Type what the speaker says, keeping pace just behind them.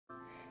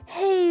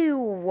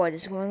What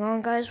is going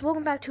on, guys?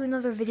 Welcome back to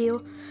another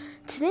video.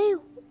 Today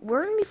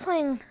we're gonna be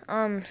playing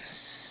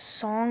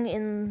Song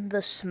in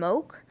the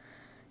Smoke.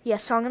 Yeah,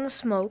 Song in the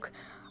Smoke.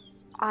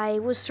 I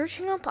was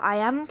searching up. I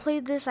haven't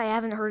played this. I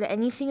haven't heard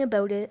anything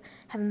about it.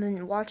 Haven't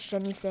been watched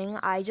anything.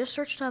 I just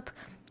searched up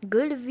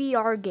good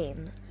VR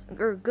game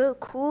or good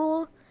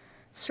cool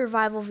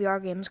survival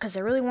VR games because I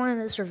really wanted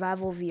a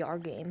survival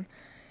VR game,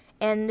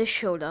 and this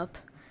showed up.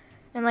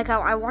 And like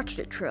I watched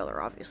the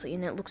trailer obviously,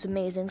 and it looks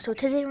amazing. So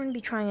today we're gonna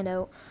be trying it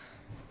out.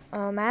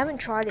 I haven't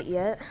tried it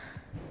yet.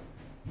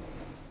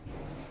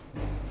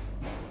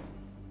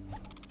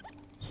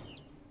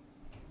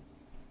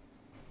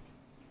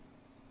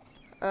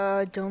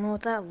 Don't know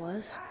what that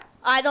was.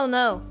 I don't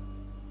know.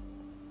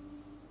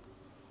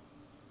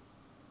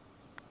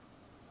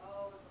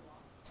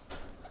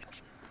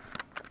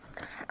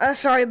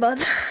 Sorry about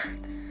that.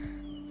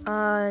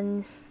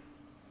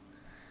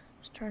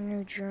 Start a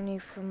new journey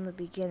from the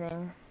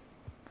beginning.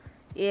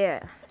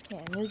 Yeah,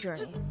 new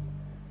journey.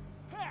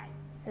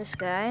 This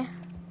guy.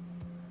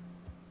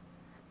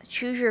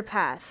 Choose your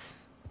path.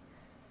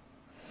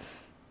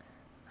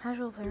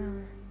 Casual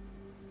player.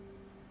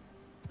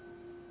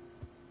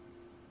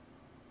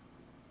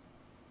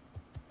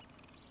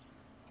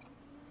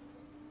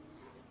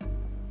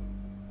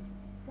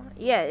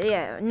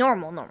 Yeah,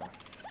 normal.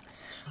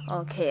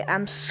 Okay,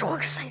 I'm so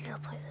excited to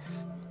play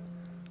this.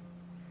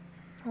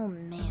 Oh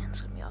man, it's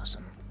gonna be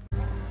awesome.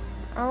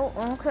 Oh,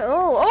 okay.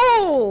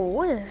 Oh,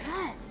 what is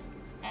that?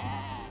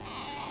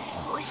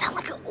 Oh, is that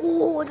like a,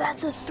 oh,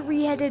 that's a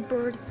three-headed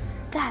bird.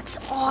 That's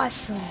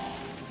awesome.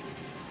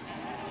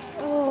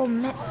 Oh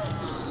man.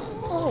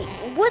 Oh,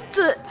 what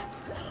the?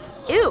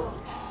 Ew.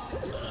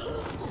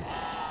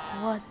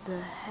 What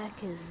the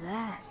heck is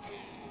that?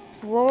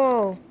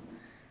 Whoa.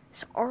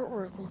 This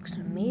artwork looks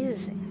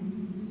amazing.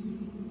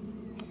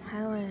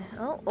 How do I?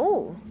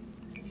 Oh,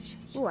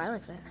 I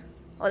like that.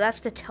 Oh, that's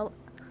the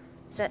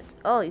Is that?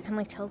 Oh, you can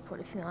like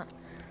teleport if you want.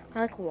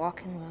 I like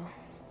walking though.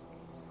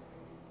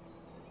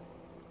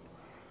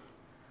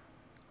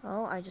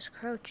 Oh, I just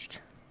crouched.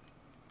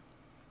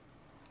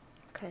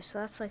 Okay, so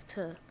that's like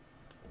to.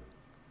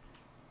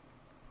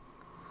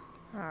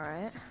 All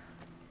right.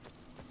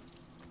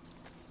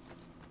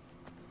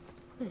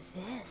 Look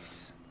at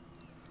this.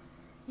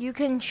 You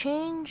can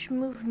change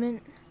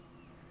movement.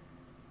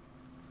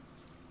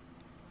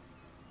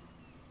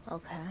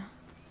 Okay.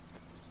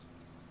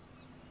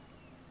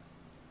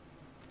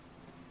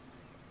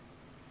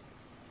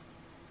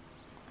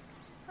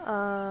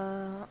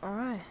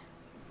 Alright.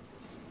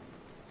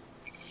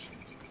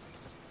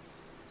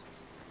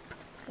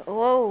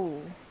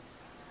 Whoa.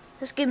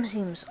 This game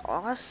seems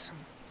awesome.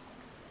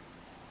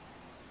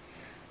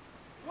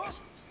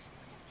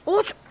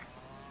 What?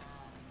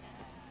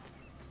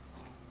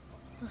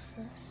 What's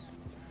this?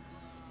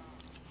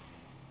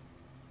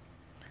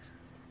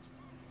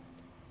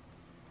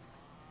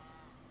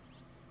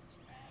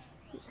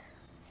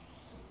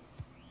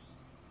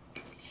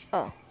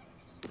 Oh.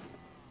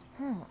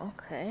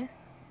 Okay.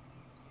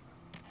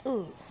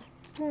 Ooh.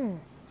 Look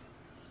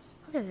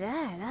at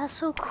that. That's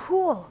so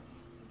cool.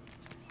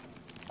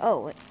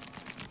 Oh, wait.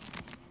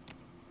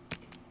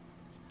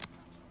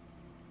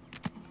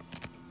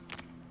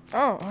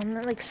 Oh, I'm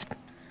not like it's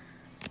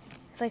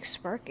like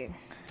sparking.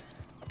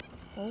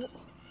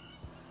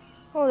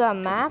 Oh, that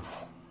map.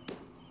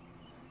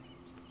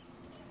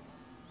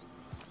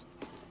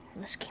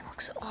 This game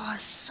looks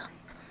awesome.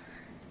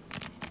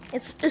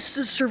 It's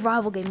a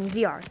survival game in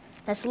VR.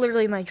 That's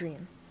literally my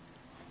dream.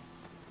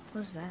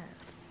 What's that?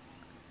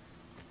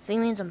 I think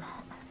it means I'm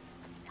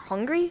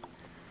hungry?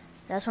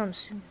 That's what I'm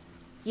assuming.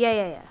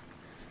 Yeah.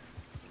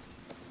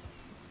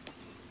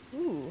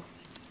 Ooh.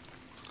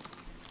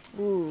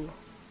 Oh,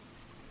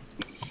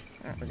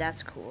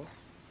 that's cool.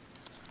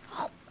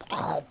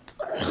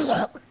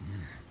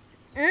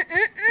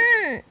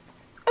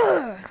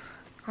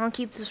 I'll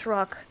keep this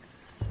rock.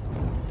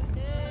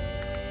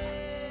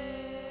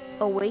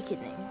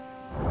 Awakening.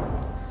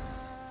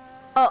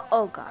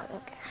 Oh god,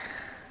 okay.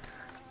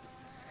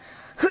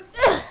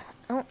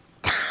 Oh.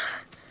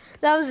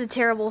 That was a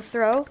terrible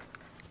throw.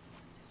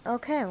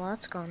 Okay, well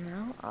that's gone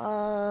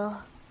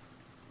now.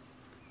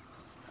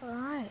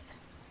 Alright.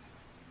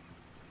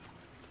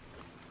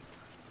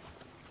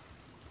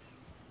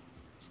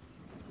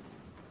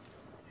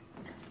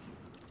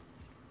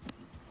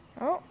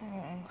 Oh,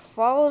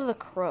 follow the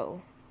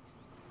crow.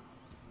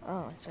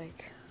 Oh, it's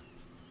like...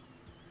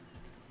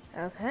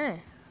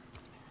 Okay.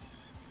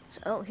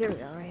 So, oh, here we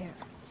go, right here.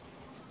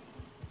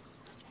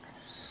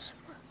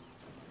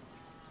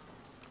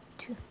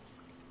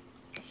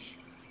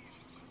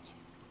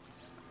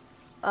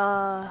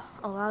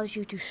 Allows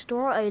you to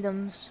store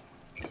items.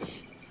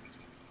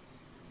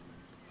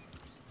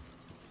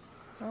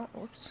 Oh,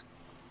 whoops.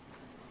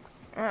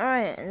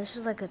 Alright, this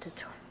is like a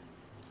tutorial.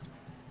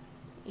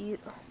 You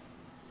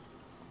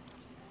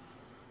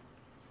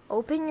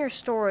open your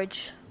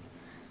storage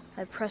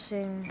by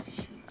pressing.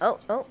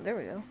 Oh, there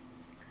we go.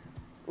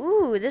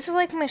 Ooh, this is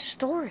like my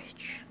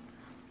storage.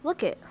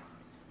 Look it.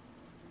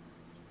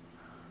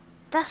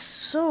 That's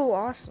so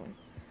awesome.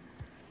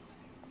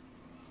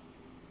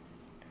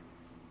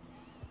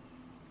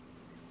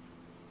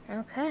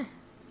 Okay.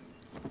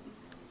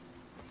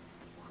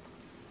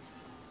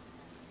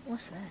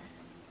 What's that?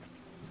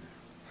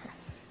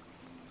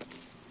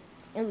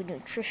 Ooh,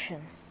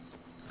 nutrition.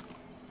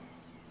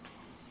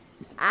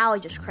 Ow, I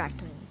just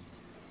cracked me.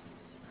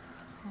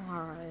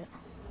 Alright.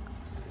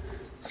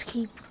 Let's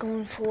keep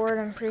going forward,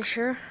 I'm pretty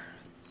sure.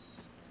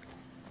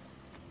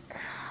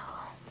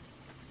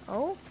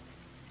 Oh.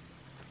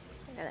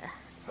 I gotta...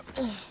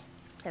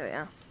 There we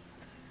go.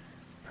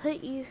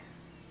 Put you...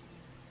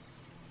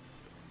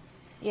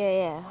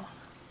 Yeah.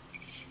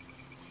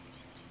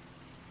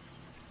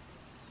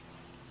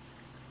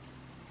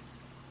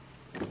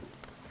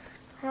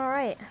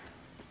 Alright.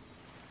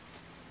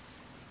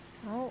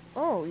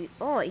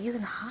 Oh, you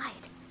can hide.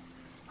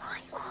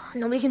 Oh,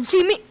 nobody can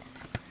see me.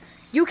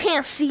 You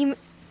can't see me.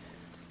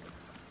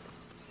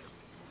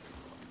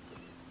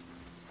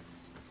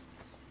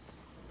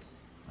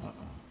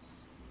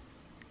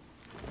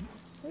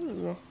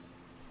 Ooh.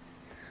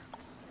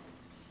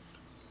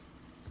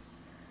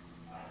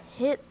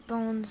 Hit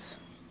bones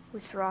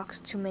with rocks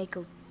to make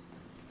a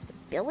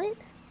billet?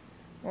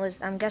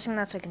 I'm guessing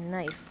that's like a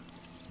knife.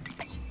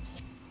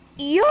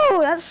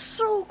 Yo, that's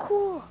so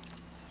cool.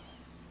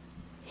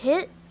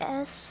 Hit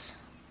S.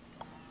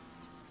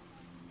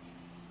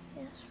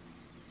 Yes.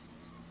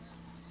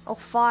 Oh,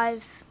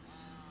 5.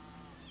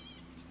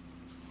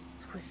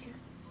 With you.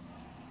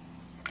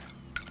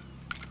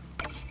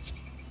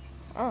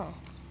 Oh.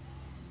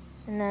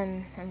 And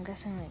then I'm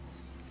guessing like,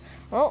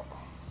 oh,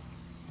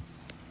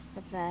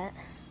 with that.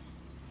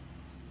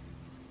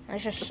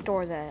 Let's just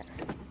store that.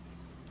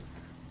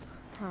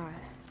 Alright.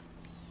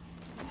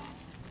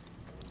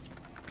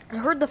 I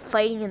heard the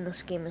fighting in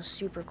this game is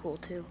super cool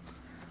too.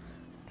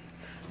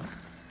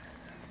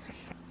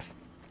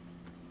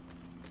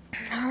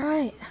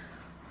 Alright.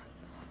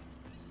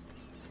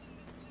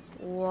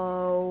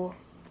 Whoa.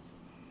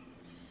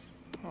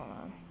 Hold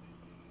on.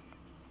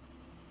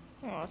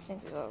 Oh, I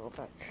think we gotta go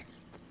back.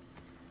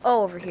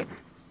 Oh, over here.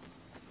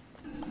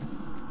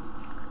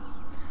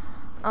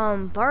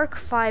 Bark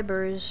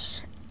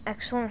fibers,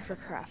 excellent for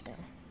crafting.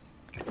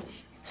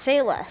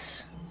 Say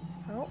less.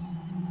 Oh.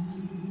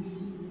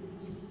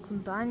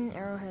 Combine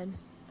arrowhead.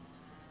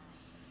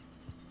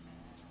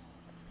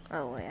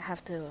 Oh wait, I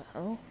have to,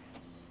 oh.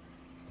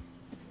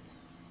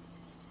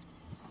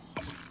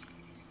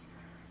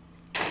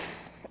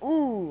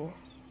 Ooh.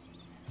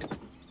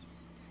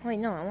 Wait,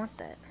 no, I want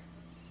that.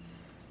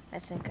 I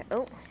think,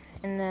 oh,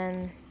 and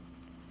then,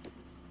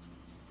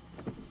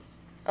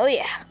 oh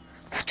yeah.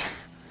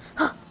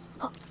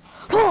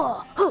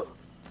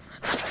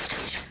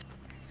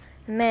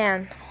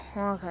 Man,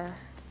 okay.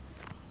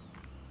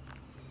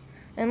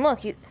 And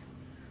look, you,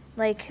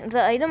 like,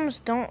 the items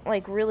don't,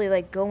 like, really,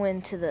 like, go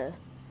into the,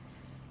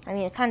 I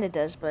mean, it kind of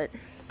does, but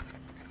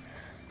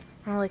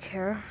I don't really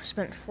care. I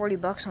spent 40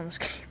 bucks on this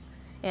game,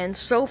 and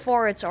so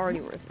far it's already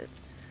worth it.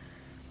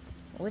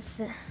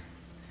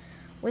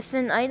 With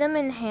an item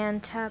in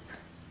hand, tap.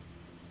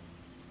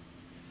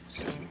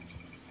 So,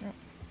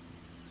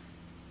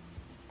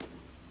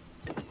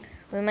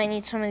 we might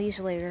need some of these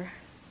later.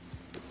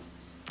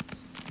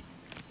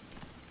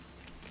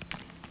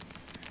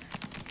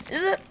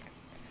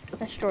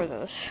 Let's store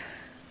those.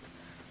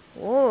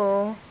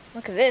 Whoa,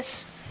 look at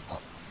this.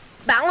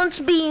 Balance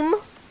beam.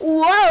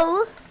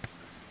 Whoa.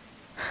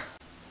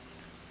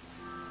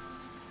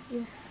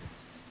 Yeah.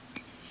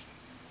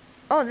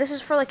 Oh, this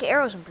is for like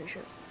arrows, I'm pretty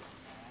sure.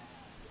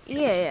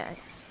 Yeah.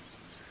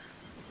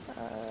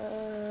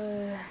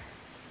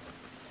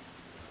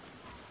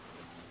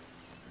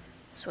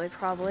 This way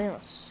probably,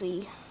 let's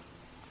see.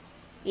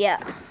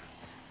 Yeah.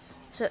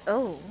 So,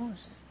 oh, what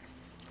was it?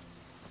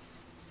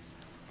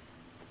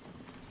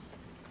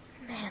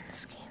 Man,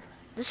 this game.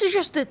 This is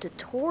just a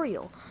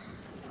tutorial.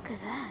 Look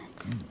at that.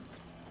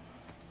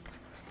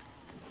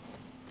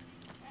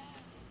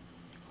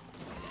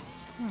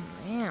 Oh,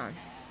 man.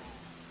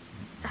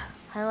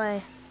 How do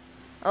I...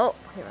 Oh,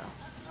 here we go.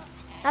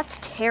 That's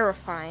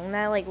terrifying.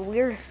 That, like,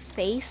 weird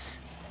face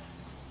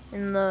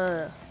in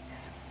the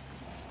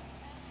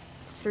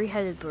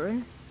three-headed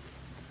bird.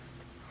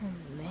 Oh,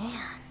 man.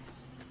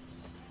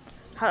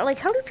 How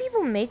do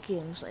people make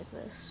games like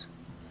this?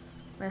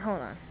 Wait,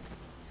 hold on.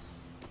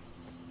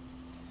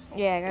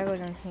 Yeah, I gotta go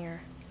down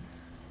here.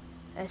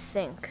 I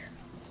think.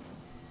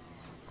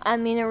 I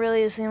mean, it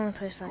really is the only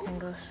place I can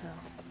go, so.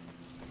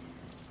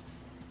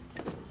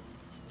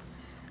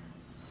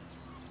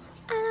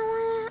 I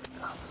don't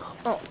wanna...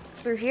 Oh,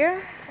 through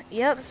here?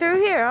 Yep,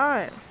 through here,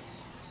 alright.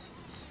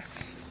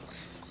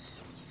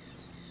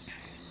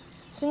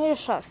 I think I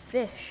just saw a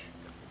fish.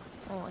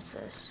 Oh, what's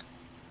this?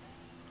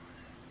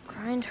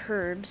 Grind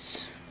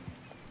herbs.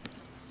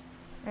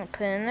 I'll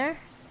put it in there.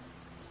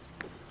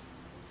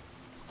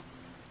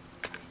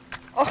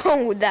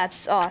 Oh,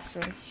 that's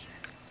awesome.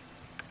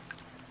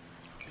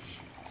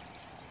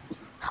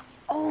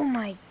 Oh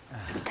my,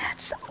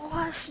 that's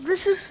awesome.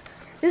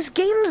 This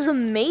game is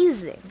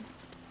amazing.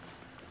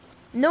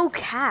 No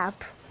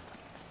cap.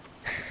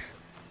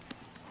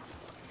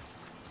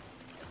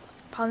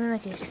 Probably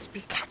make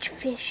it catch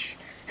fish.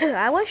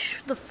 I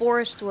wish the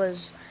forest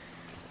was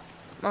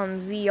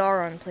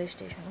VR on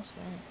PlayStation. What's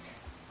that?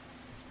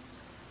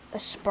 A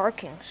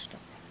sparking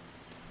stone.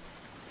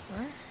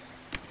 What?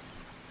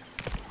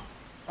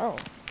 Oh.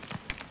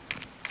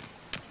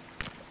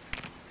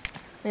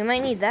 We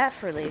might need that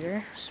for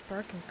later.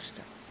 Sparking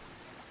stone.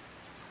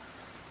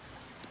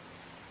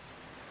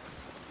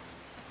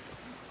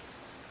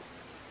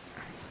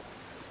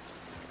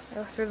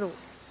 Go through the...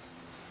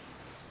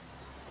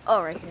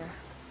 Oh, right here.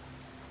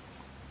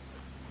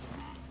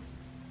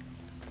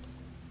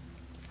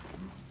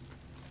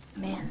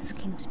 Man, this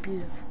game's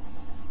beautiful.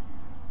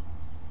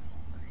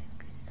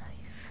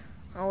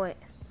 Oh, wait.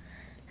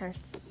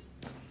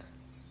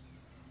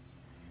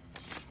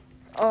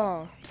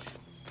 Oh.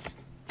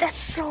 That's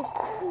so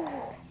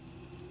cool.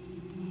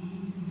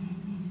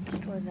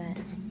 Destroy that.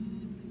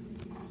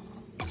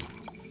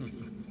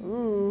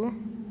 Ooh.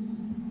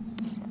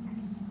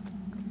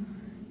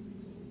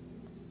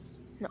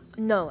 No,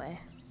 no way.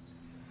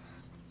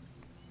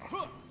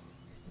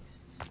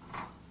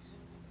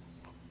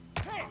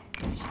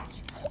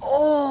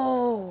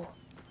 Oh,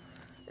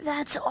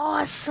 that's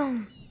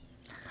awesome.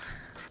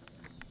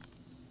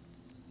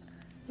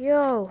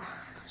 Yo,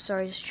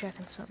 sorry, just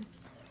checking something.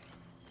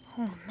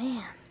 Oh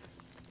man,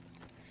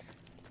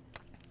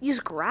 these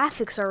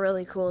graphics are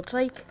really cool. It's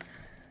like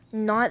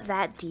not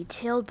that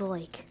detailed, but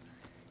like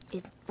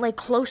it, like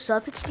close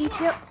up, it's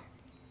detailed.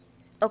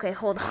 Okay,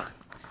 hold on.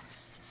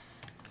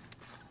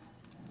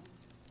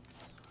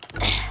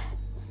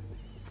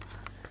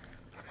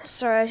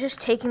 Sorry, I was just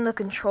taking the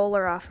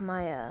controller off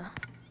my,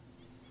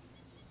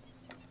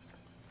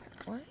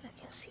 what? I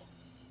can't see.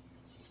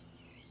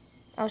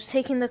 I was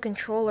taking the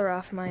controller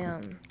off my,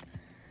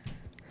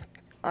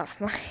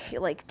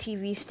 like,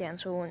 TV stand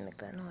so it wouldn't make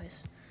that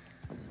noise.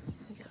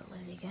 We gotta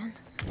let it again.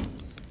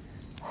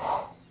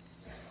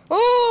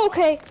 Oh,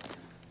 okay.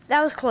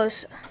 That was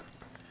close.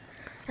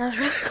 That was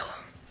really close.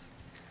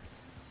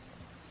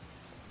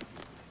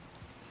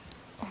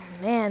 Oh,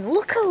 man,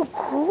 look how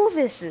cool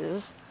this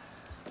is.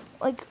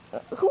 Like,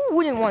 who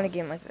wouldn't want a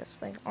game like this?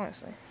 Like,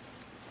 honestly.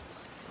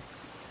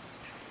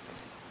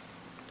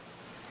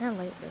 Can I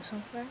light this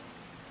on fire?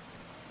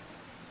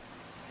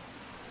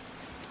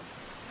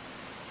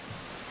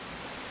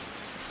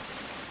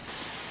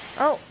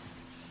 Oh!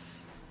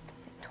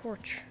 A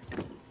torch.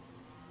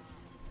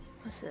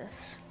 What's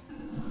this?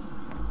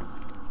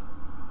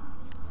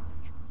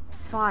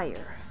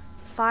 Fire.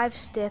 5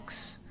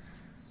 sticks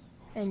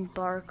and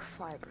bark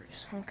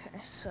fibers.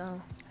 Okay,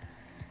 so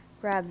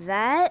grab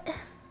that.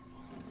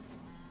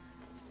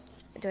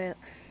 Do I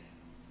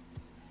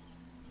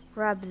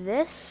grab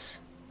this?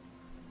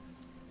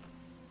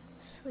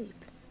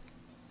 Sleep.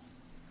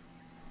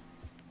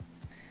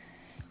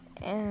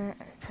 And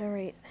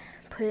put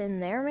it in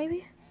there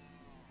maybe?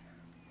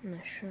 I'm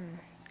not sure.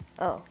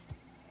 Oh.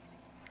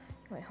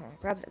 Wait, hold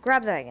on.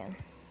 Grab that again.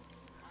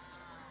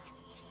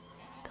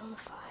 Build a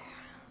fire.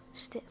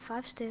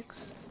 5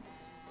 sticks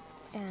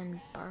and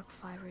bark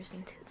fibers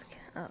into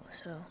the oh,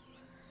 so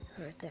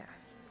right there.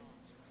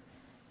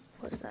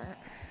 What's that?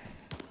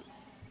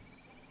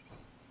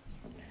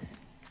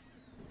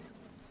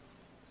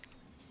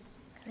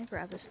 Can I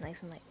grab this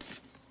knife and like...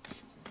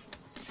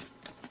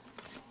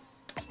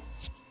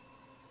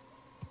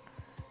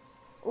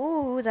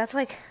 Ooh, that's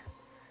like,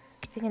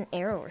 I think an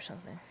arrow or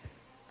something.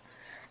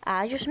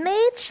 I just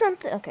made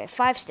something. Okay,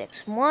 5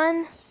 sticks.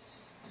 1.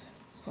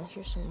 Oh,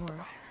 here's some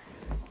more.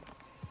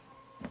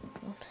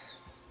 Oops.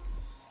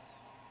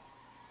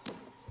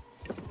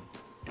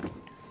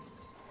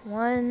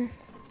 1.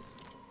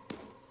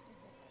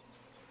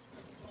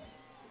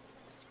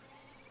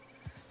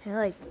 Can I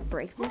like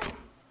break this?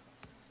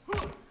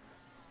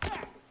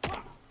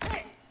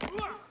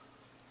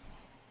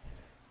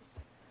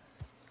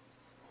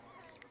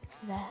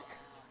 That.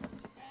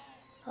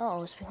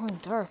 Oh, it's becoming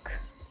dark.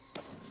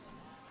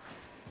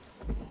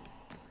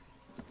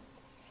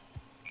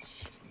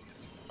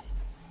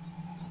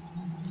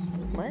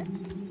 What?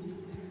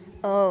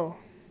 Oh.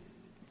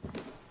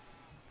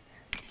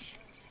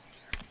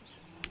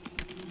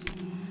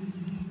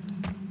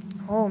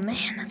 Oh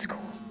man, that's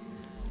cool.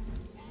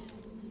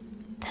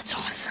 That's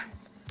awesome.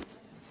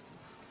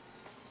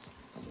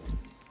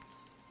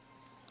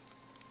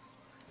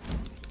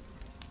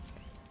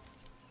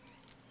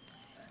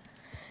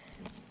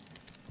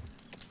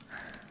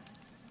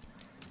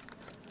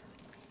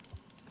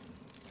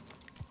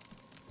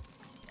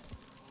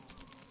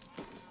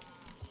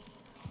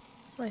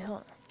 Wait, hold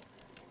on.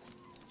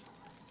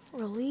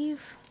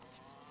 Relieve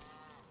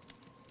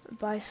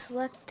by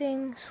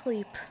selecting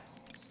sleep.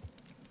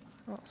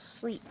 Oh,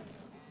 sleep.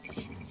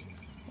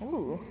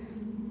 Ooh.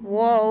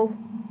 Whoa.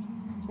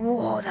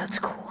 Whoa, that's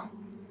cool.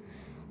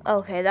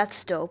 Okay,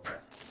 that's dope.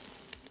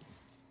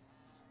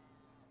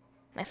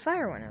 My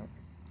fire went out.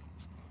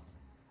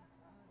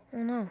 Oh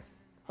no.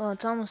 Oh,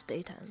 it's almost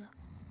daytime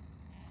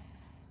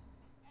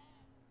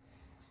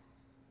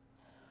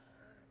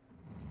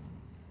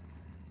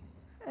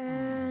though.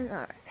 And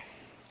alright.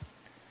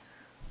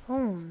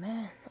 Oh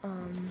man.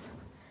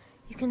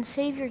 You can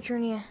save your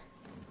journey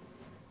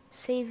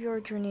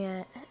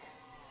at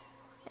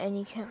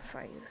any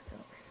campfire you go.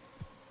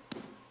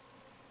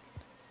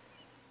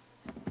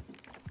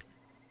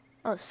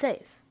 Oh,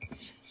 save.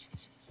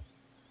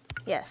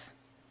 Yes.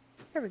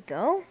 There we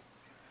go.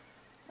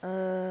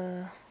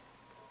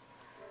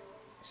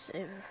 Save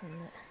it from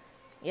the...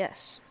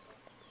 Yes.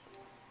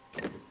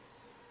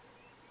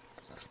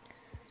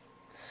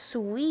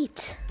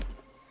 Sweet.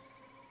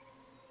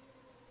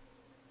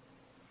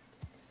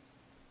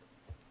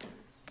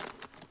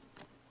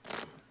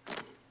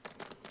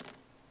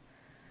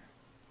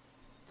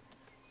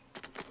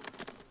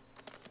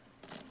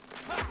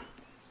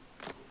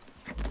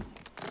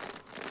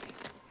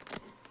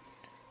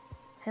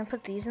 Can I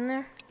put these in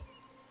there?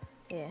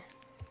 Yeah.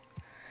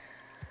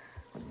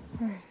 Oh,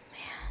 man,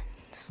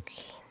 this game.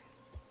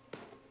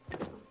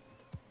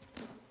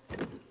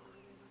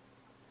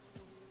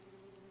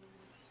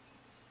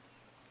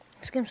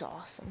 This game's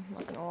awesome,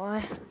 not gonna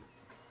lie.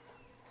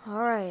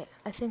 Alright,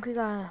 I think we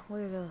got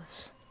where it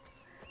goes.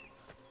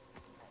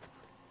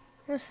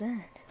 What's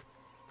that?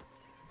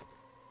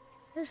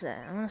 What is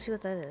that? I wanna see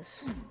what that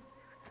is.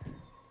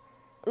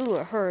 Ooh,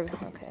 a herb.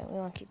 Okay, we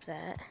wanna keep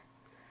that.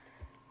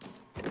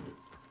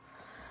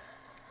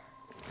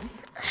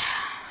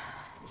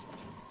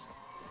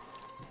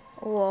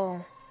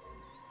 Whoa.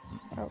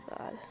 Oh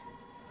god.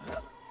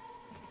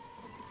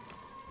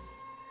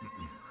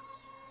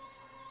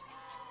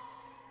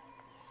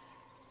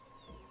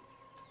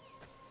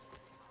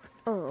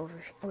 Oh,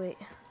 wait.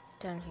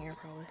 Down here,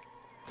 probably.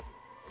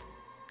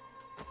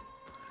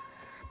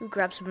 We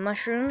grab some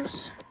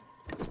mushrooms.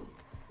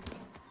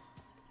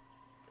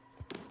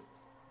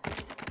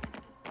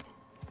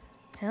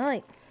 I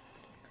like...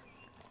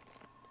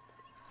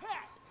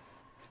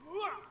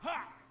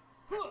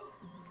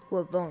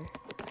 Whoa, bone.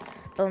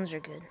 Bones are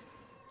good.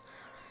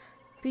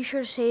 Be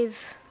sure to save...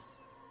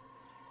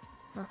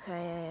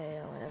 Okay,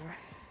 yeah, whatever.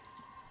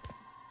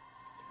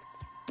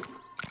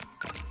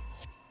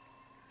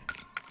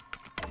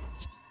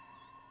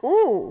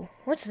 Ooh,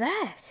 what's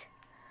that?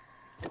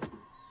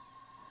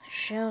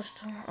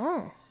 Shellstone.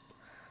 Oh.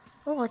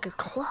 Oh, like a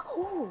club.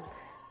 Ooh.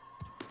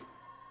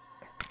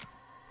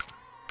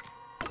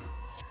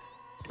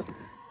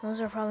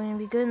 Those are probably gonna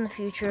be good in the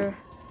future.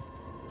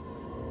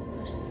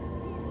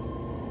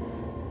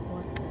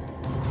 What the?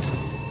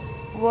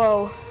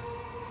 Whoa.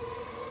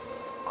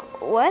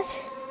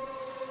 What?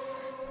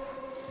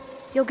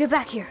 Yo, get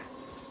back here.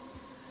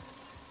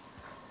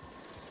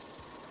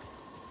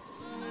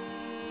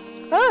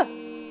 Ah!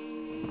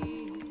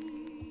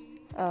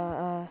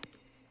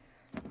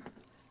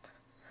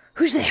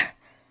 Who's there?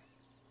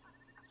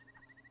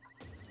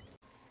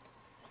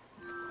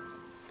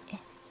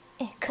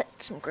 Cut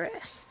some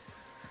grass.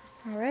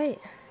 All right.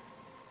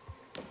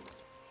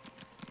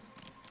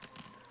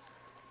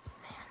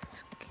 Man,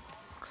 this game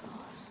looks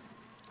awesome.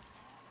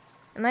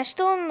 Am I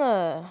still in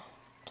the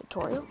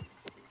tutorial?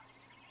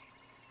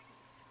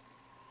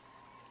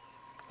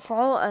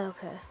 Follow.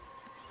 Okay.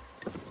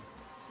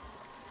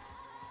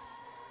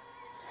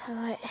 How do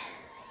I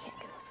can't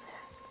get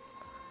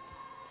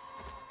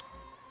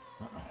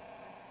up there.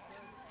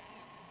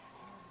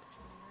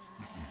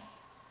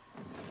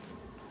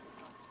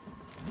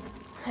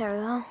 There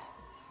we go.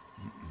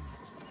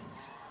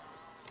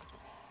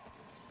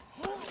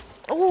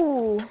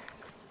 Oh.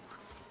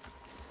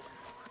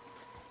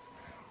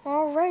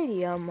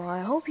 Alrighty, I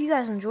hope you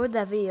guys enjoyed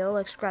that video.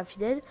 Like, subscribe if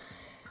you did.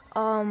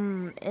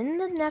 In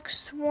the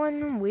next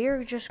one,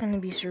 we're just gonna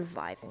be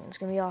surviving. It's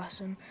gonna be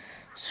awesome.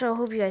 So,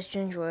 hope you guys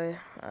did enjoy.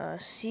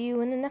 See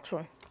you in the next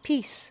one.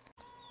 Peace.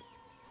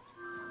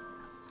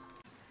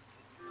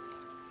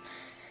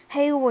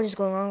 Hey, what is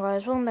going on,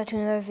 guys? Welcome back to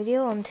another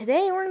video.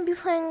 Today we're gonna be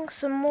playing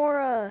some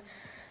more,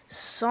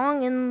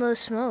 Song in the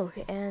Smoke.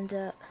 And,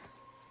 what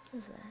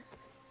is that?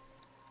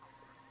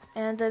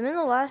 And, in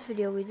the last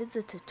video, we did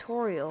the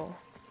tutorial.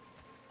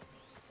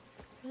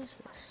 What is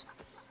this?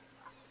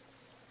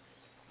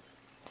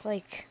 It's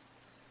like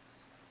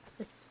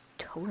the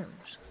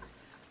totems.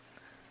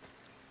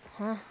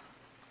 Huh?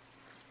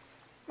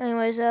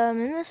 Anyways,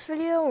 in this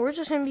video, we're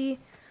just gonna be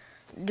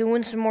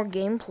doing some more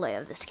gameplay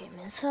of this game.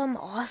 It's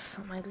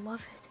awesome. I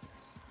love it.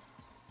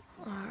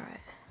 Alright.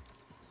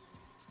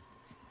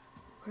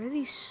 Where are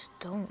these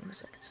stones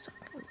that it's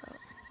talking about?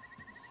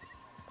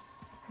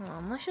 Hold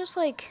on, let's just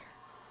like...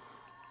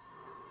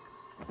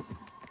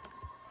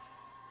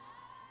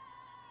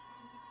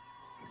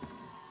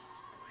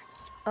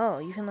 Oh,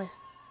 you can like...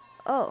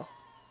 Oh.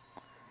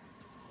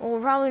 Well, we're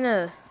probably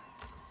gonna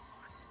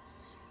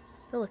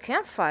build a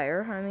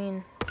campfire. I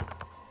mean...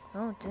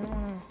 Oh, didn't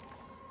wanna...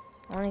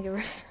 I wanna get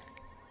rid of...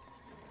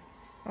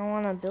 I don't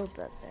wanna build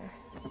that there.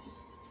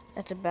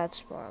 That's a bad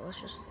spot. Let's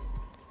just...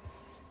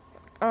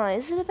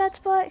 is it a bad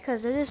spot?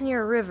 Because it is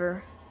near a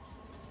river.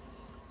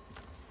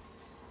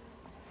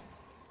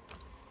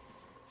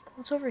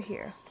 What's over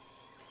here?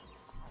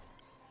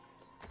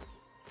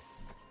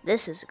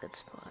 This is a good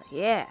spot.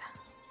 Yeah.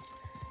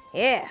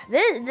 Yeah.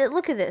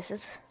 Look at this.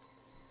 It's...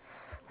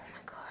 Oh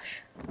my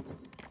gosh.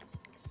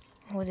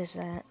 What is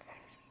that?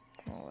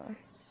 Hold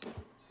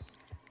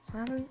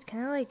on.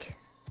 Can I like...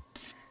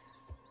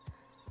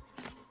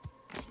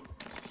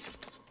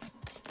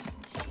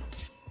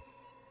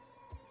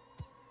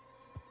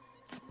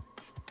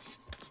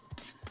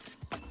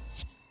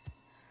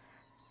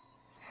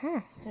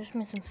 just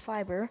made some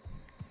fiber.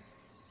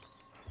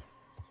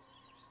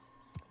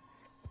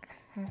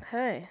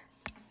 Okay.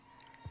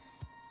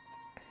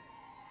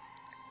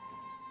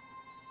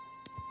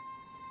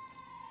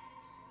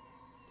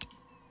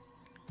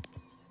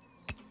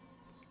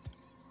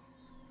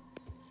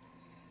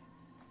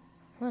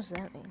 What does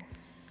that mean?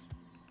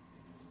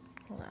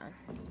 Hold on.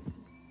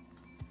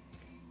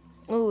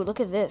 Ooh,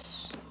 look at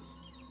this.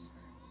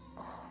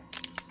 Oh.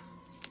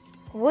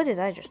 What did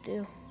I just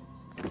do?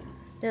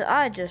 Did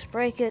I just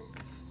break it?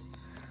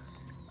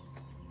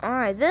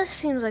 Alright, this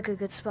seems like a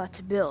good spot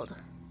to build,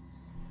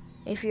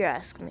 if you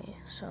ask me.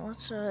 So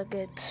let's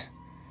get...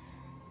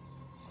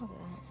 Look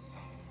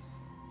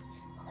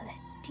at that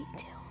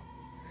detail.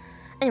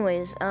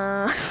 Anyways,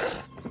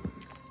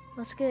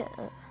 let's get...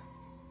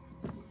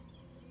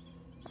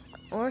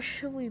 Or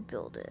should we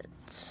build it?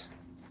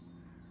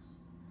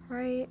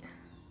 Right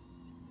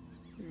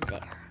there.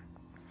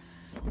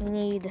 We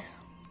need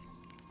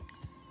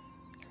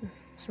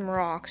some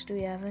rocks. Do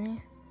we have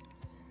any?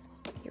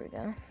 Here we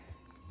go.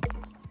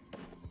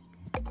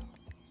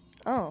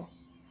 Oh,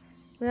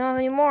 we don't have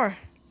any more.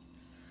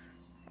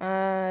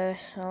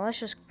 So let's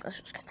just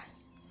get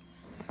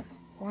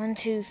 1,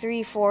 2,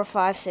 3, 4,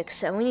 5, 6,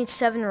 7. We need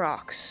 7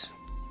 rocks.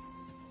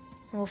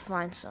 We'll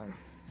find some.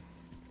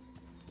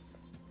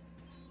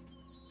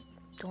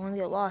 Don't want to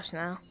get lost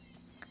now.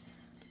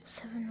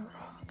 7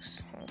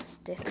 rocks and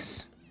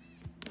sticks.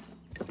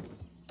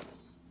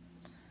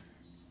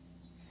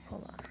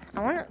 Hold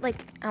on.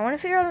 I want to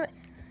figure out.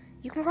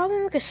 You can probably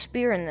make a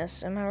spear in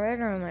this. Am I right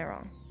or am I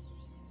wrong?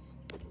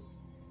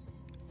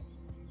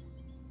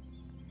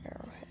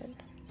 Arrowhead.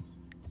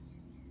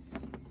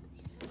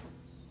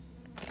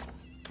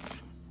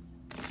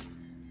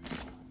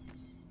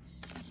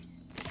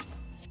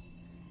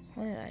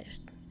 What did I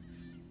just?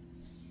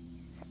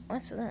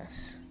 What's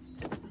this?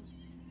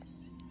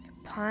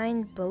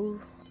 Pine bow.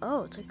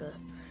 Oh, it's like a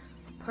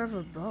part of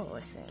a bow,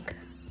 I think.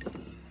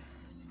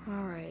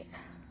 Alright.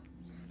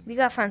 We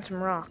gotta find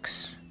some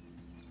rocks.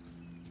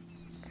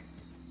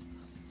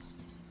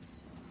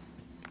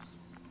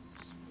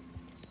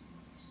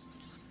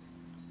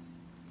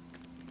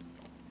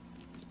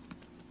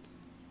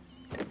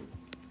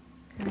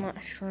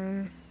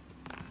 Mushroom.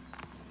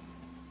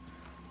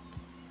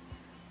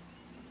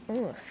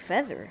 Ooh, a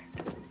feather.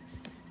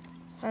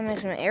 I'll make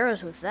some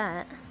arrows with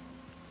that.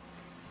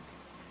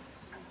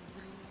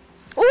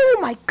 Oh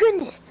my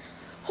goodness!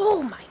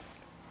 Oh my...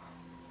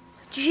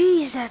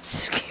 Jeez, that's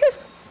scary.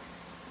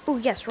 Oh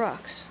yes,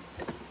 rocks.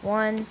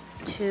 1,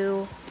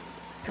 2,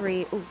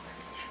 3. Ooh, fish.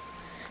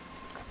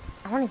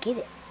 I want to get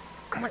it.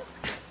 Come on.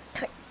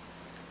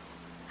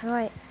 Come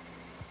on.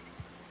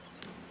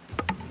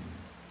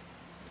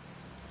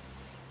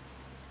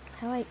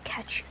 How do I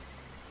catch you?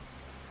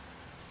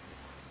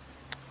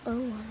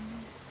 Oh,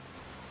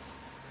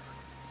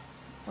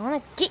 I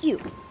want to get you.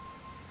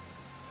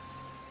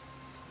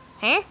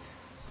 Huh?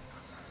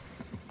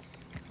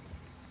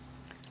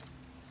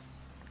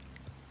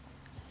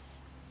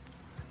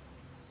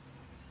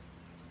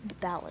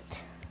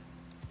 Ballot.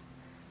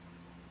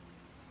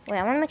 Wait,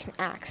 I want to make an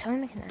axe. I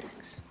want to make an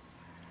axe.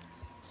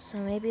 So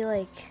maybe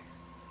like...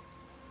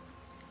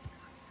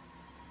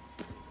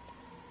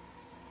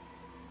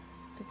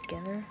 put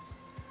together.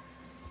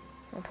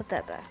 I'll put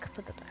that back.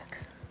 Put that back.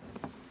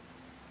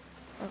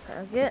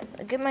 Okay,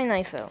 I'll get my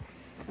knife out.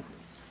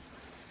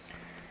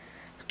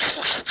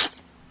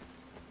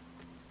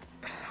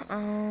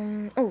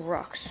 Oh,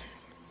 rocks.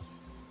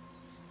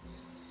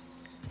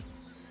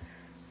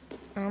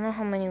 I don't know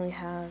how many we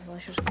have.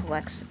 Let's just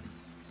collect some.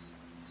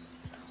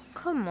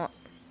 Come on.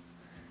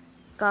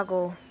 Gotta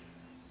go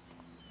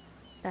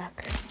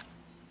back.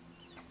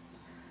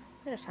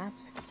 What just happened?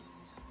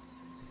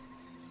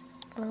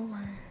 Oh,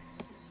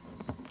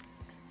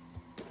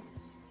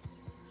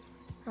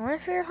 I want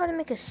to figure out how to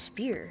make a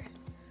spear.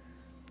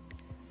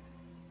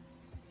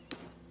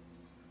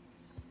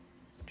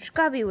 There's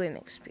gotta be a way to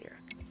make a spear.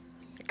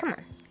 Come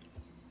on.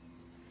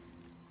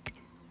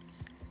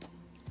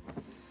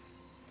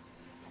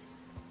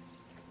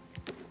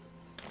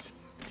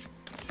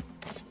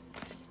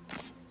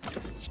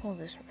 Hold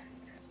this one.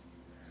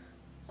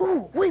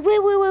 Ooh, wait.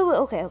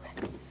 Okay.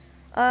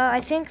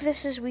 I think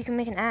this is, we can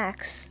make an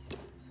axe.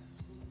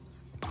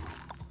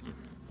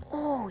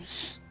 Oh,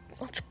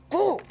 let's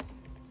go.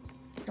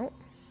 Nope.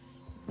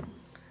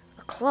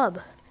 A club.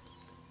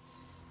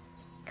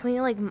 Can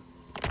we like...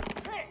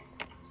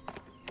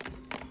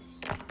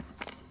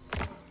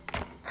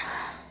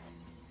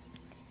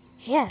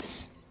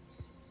 Yes.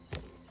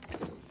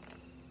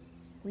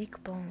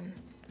 Weak bone.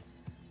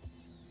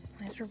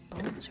 Why is there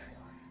bones everywhere?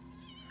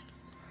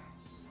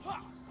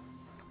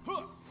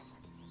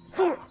 I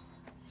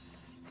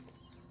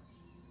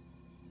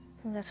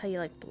think that's how you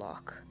like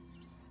block.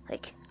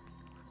 Like.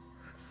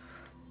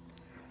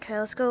 Okay,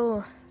 let's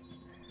go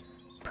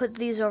put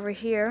these over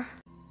here.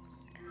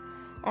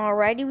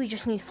 Alrighty, we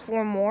just need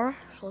 4 more.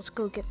 So let's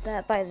go get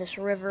that by this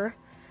river.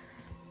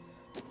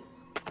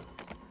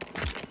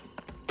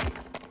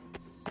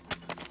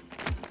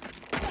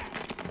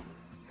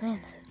 Man.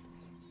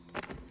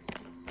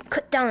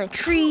 Cut down down a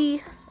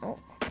tree. Oh,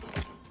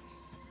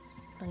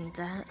 I need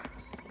that.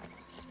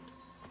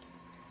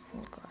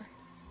 Oh god.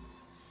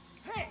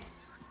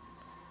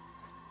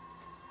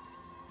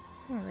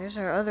 Oh, there's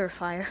our other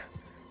fire.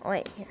 Oh,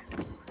 wait, here.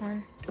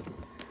 1,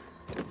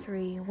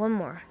 3, one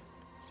more.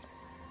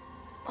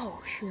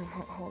 Oh shoot!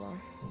 Hold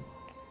on.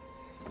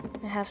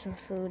 I have some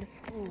food.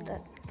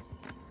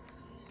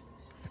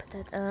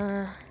 Put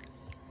that.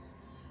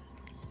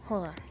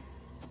 Hold on.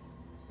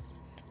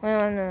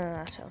 Well, no,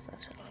 that's health.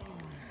 That's health.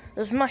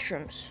 Those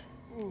mushrooms.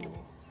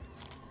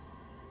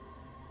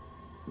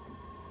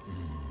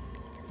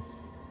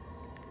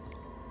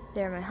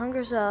 There, my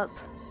hunger's up.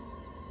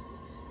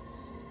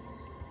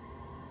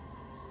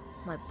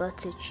 My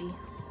butt's itchy.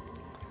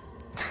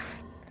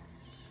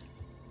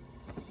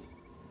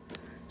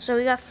 So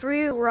we got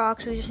 3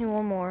 rocks, we just need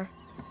 1 more.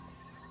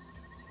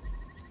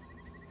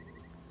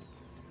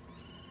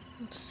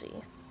 Let's see.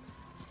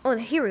 Oh,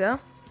 here we go.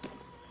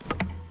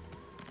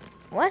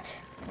 What?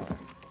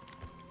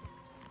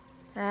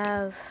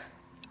 I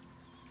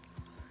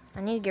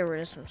need to get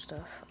rid of some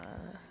stuff.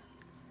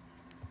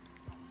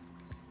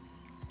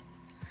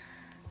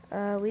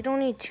 We don't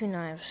need 2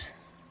 knives.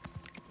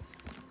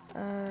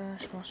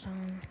 Small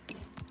stone.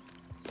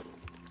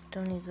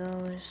 Don't need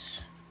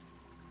those.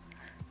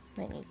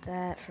 Might need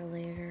that for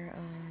later.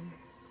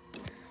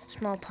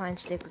 Small pine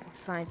stick we can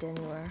find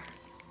anywhere.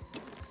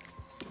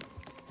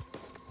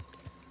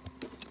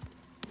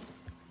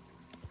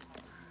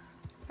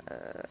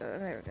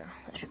 There we go.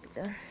 That should be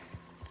good.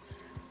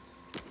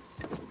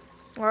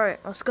 Alright,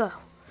 let's go.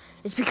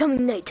 It's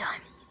becoming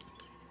nighttime.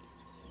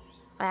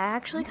 I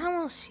actually kind of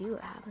want to see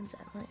what happens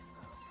at night.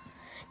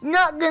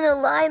 Not gonna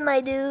lie,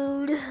 my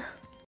dude.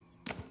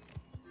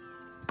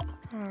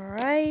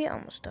 Alright,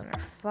 almost done our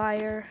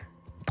fire.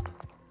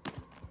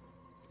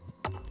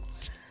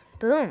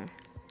 Boom.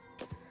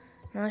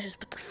 Now let's just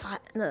put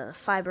the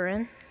fiber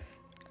in.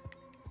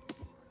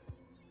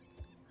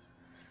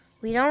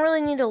 We don't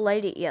really need to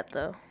light it yet,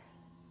 though.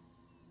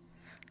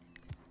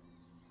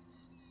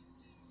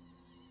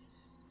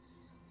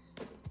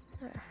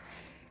 There.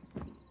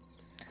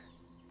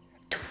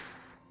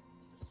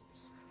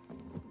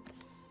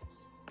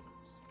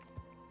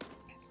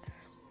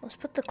 Let's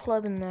put the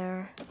club in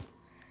there.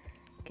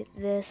 Get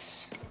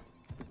this.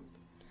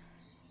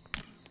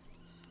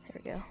 There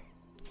we go.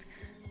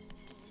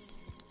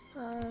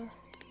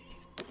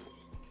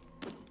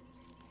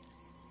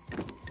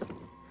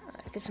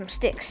 Get some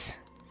sticks.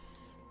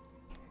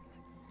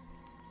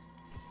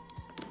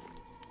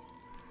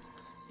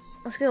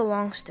 Let's get a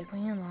long stick. We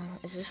need a long.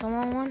 Is this a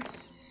long one?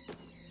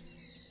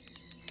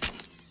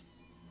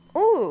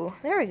 Ooh,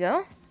 there we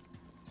go.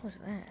 What was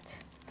that?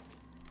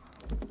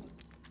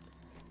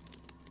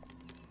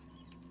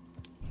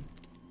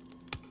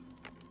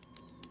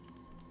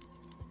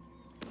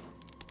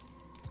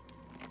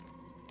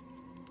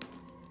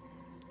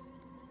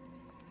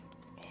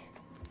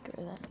 Get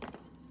rid of that.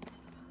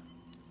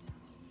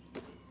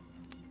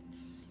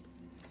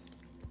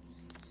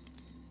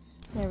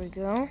 There we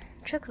go.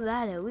 Check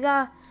that out. We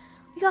got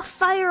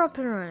fire up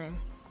and running.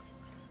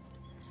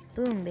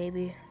 Boom,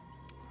 baby.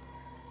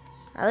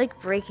 I like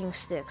breaking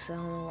sticks. I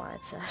don't know why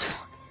it says.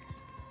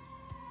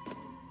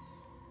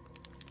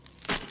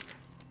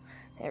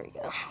 There we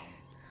go.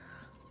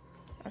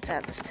 Let's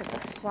add this to the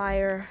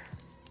fire.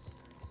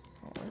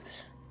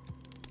 Oops.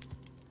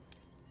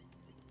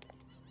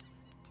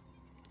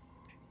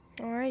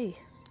 Alrighty.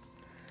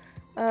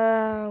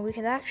 We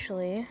could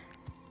actually.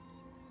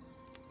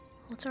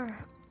 What's our?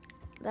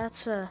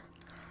 That's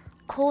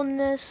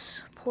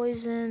coldness,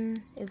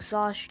 poison,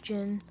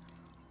 exhaustion,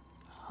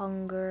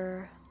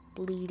 hunger,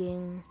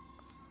 bleeding.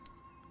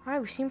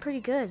 Alright, we seem pretty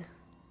good.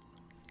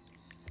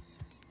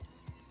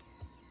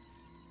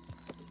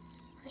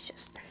 It's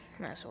just,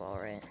 might as well,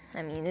 right?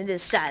 I mean, it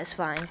is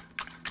satisfying.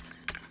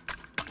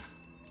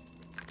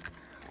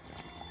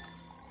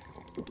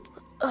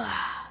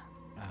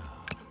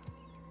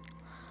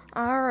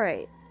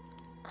 Alright.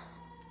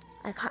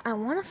 I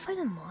want to fight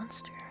a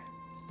monster.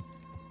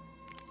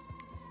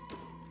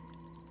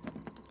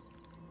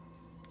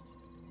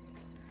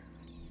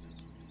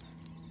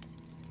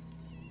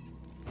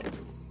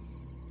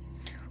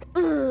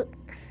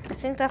 I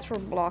think that's for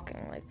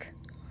blocking, like.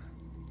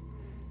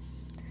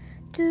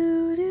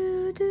 Do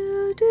do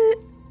do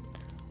do.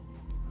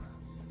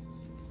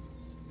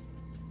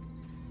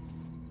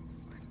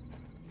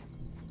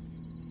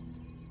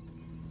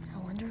 I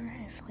wonder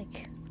if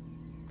like,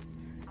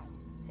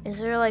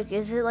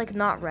 is it like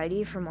not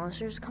ready for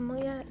monsters to come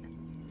out yet?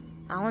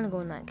 I want to go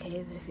in that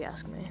cave if you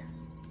ask me.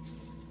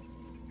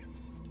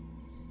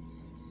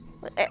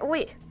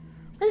 Wait,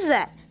 what is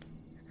that?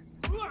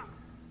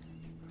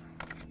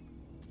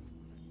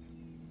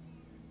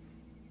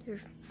 Your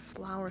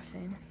flower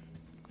thing.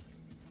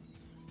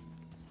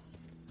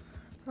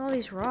 All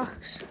these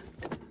rocks.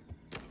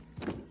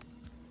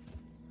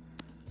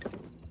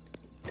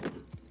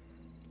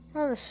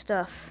 All this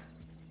stuff.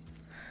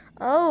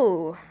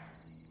 Oh,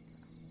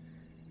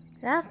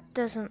 that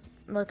doesn't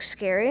look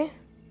scary.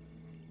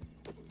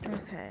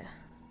 Okay,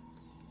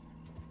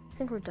 I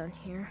think we're done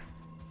here.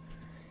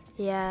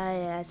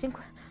 Yeah, I think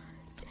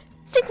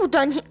we're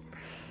done here.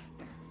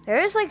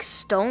 There is like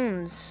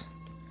stones.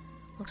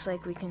 Looks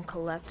like we can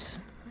collect.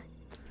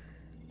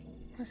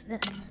 What's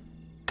this?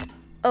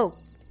 Oh.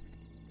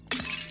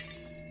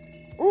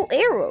 Ooh,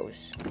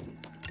 arrows.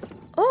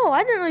 Oh,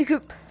 I didn't know you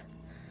could.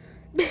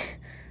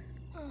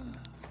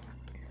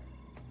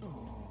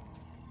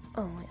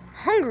 Oh, wait, I'm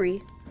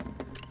hungry.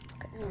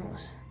 Okay,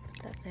 let's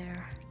put that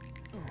there.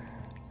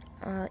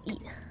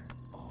 Eat.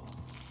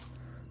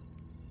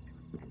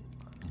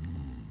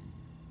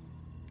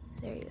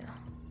 There you go.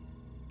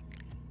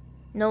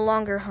 No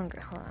longer hungry.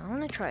 Hold on, I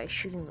want to try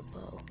shooting the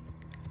bow.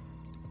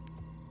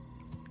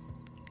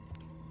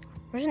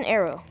 Where's an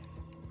arrow?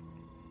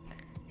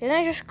 Didn't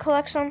I just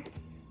collect some?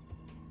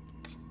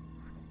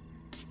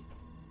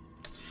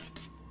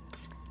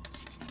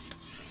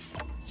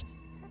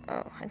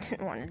 Oh, I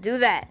didn't want to do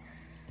that.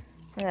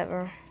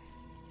 Whatever.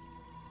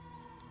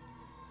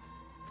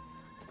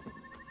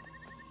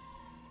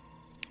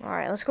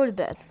 Alright, let's go to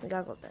bed. We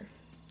gotta go to bed.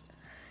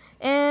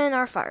 And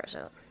our fire's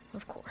out,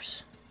 of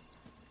course.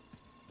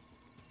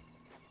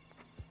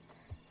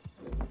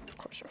 Of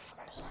course our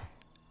fire's out.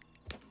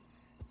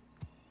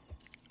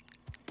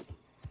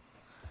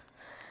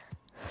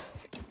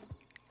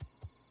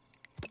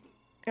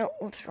 No,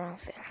 whoops, wrong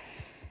thing.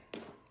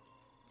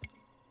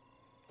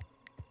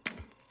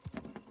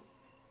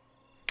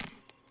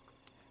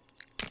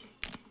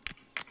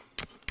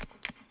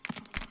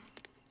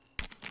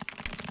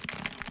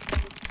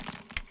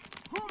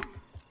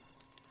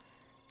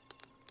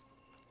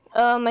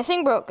 My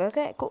thing broke.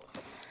 Okay, cool.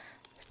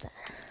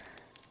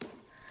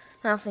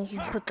 I don't think you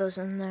can put those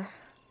in there.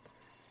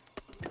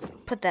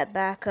 Put that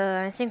back.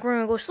 I think we're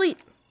gonna go sleep.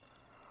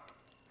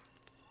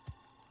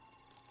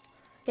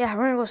 Yeah,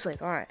 we're gonna go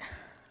sleep. All right.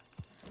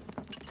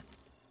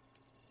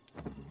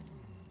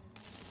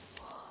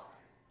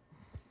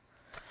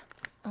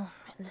 Oh man,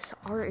 this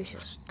art is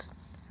just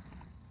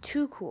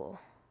too cool.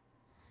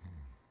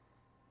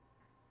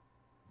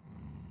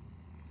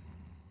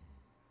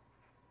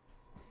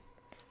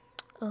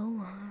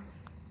 Oh.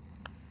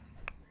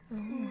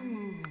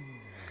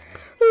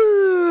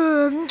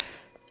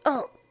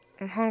 Oh,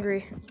 I'm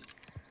hungry.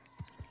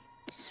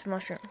 It's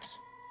mushrooms.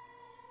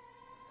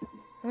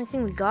 Only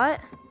thing we gotta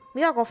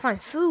go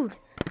find food.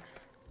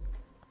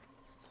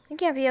 We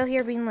can't be out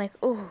here being like,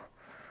 oh,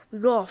 we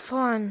gotta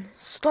find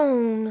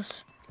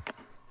stones.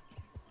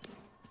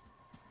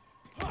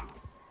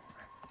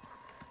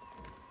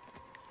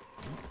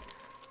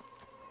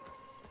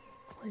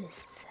 What is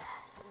that?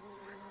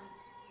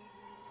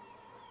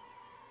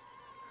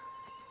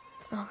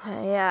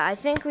 Okay, yeah, I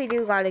think we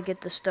do gotta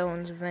get the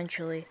stones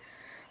eventually.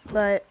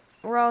 But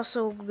we're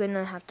also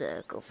gonna have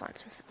to go find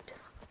some food.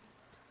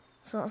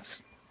 So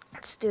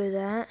let's do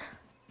that.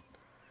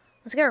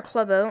 Let's get our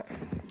club out.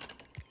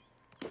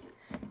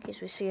 In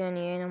case we see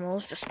any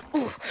animals, just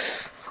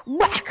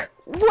whack,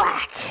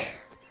 whack,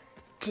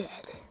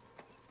 dead.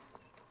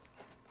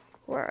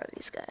 Where are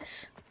these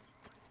guys?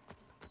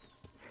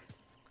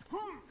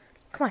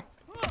 Come on.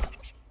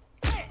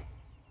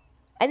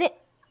 I didn't.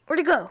 Where'd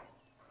it go?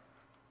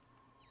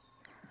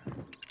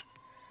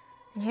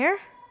 In here?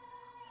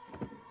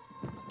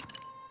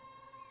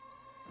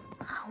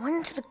 I went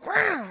into the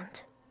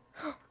ground.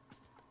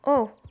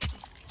 Oh.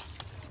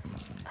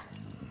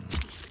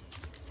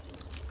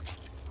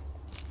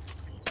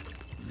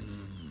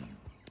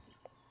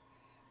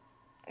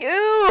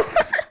 Ew.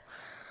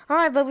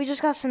 Alright, but we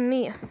just got some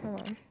meat.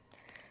 Hold on.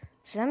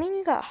 Does that mean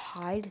you got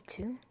hide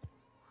too?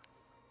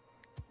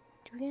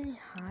 Do we get any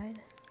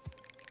hide?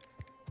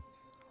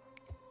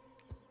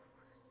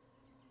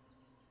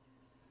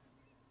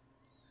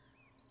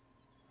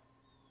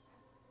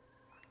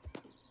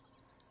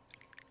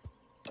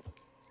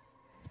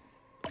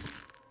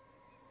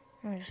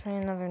 I just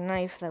made another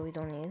knife that we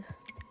don't need.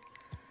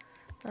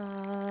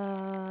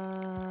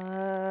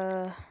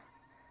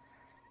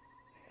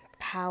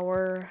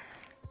 Power.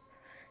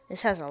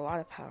 This has a lot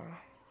of power.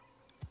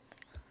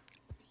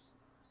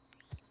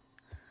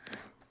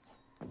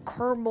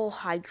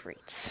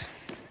 Carbohydrates.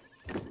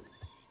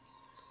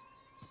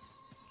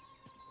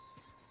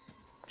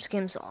 This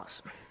game's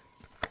awesome.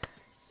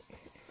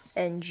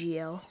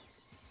 NGL.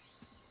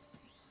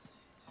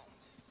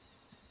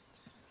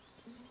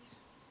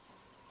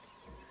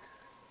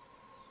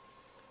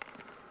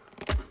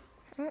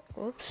 Oh,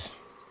 whoops.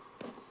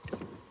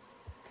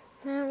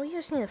 Man, we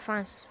just need to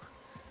find some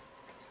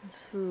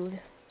food.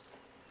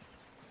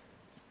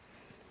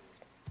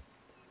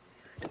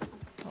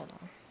 Hold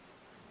on.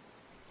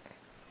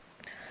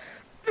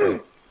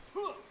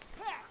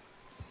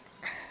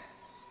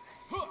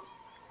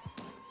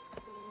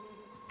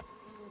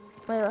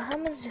 Wait, what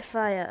happens if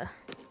I,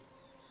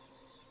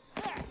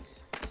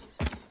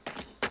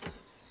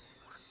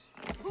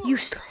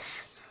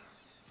 useless.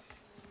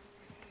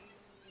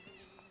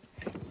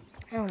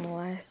 I don't know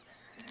why.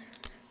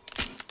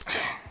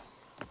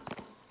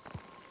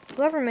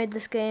 Whoever made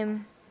this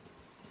game,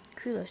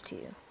 kudos to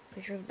you,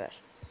 because you're the best.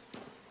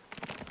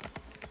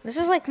 This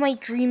is like my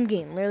dream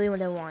game, literally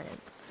what I wanted.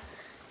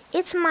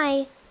 It's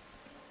my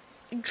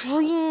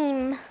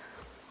dream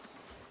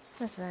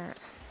What's that?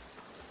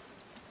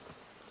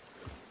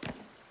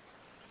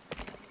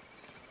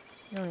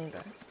 Don't need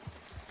that.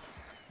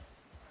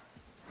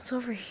 What's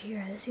over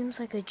here? This seems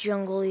like a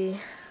jungly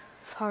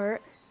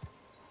part.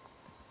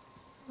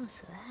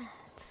 What's that?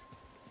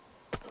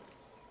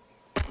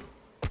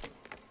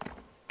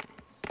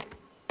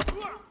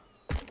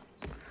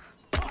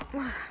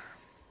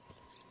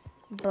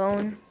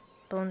 Bone.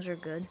 Bones are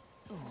good.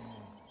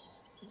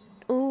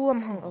 Ooh,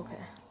 I'm hungry. Okay.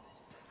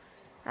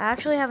 I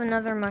actually have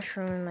another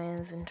mushroom in my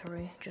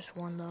inventory. Just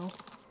one, though.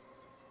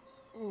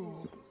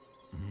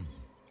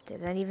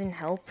 Did that even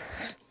help?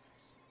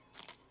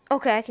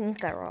 Okay, I can eat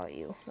that raw.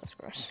 Ew, that's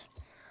gross.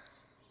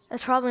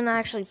 That's probably not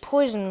actually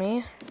poison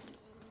me.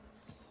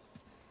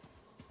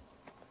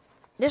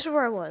 This is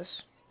where I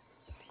was.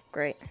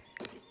 Great.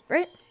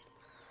 Great.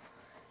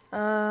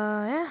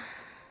 Yeah.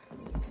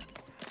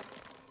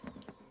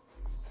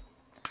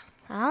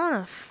 I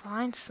want to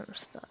find some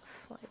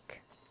stuff.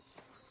 Like,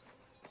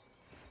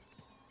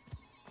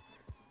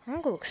 I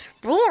want to go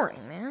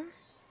exploring, man.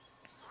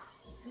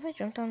 If I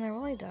jump down there,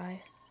 will I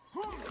die?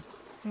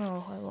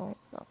 No, I won't.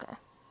 Okay.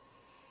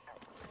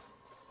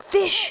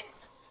 Fish!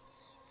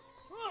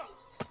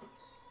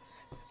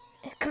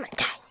 Come on,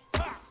 die.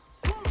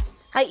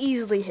 I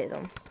easily hit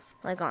him.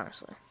 Like,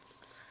 honestly.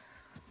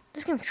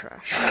 This game's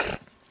trash.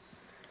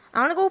 I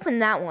want to go open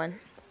that one.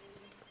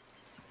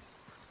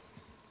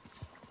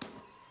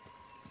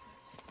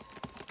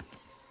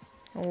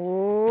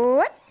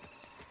 What?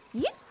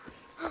 Yeah.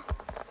 Come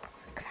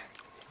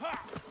on.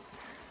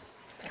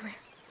 Come here.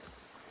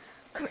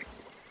 Come here.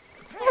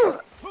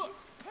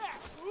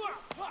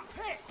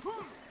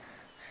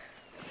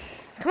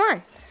 Come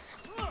on.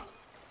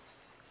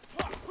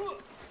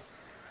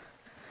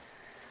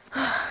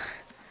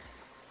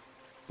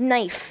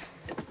 Knife.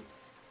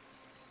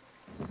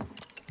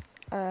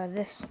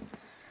 This.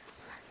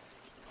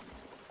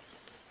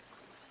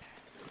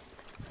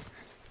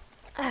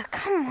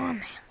 Come on,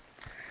 man.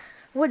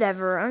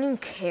 Whatever, I don't even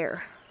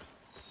care.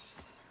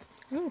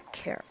 I don't even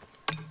care.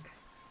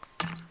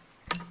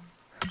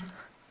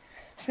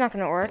 It's not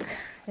gonna work.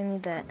 I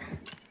need that.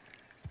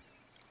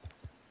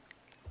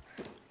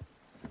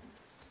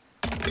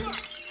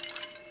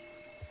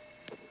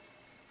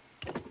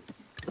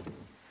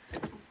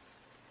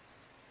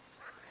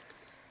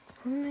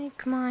 I'll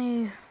make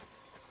my...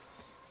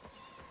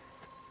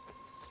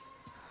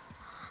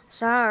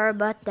 Sorry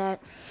about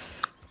that.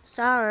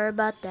 Sorry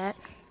about that.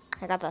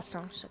 I got that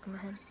song stuck in my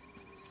head.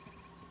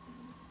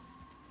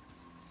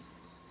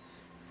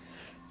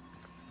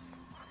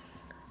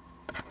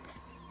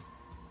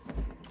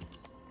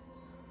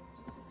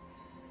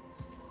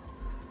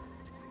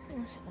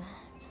 What's that?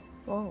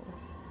 Whoa.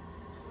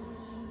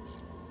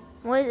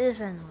 What is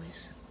that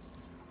noise?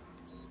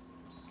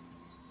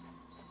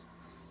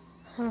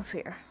 Come up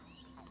here.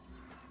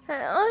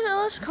 Hey,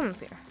 let's come up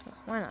here.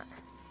 Why not?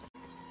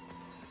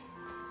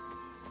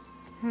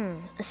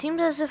 It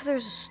seems as if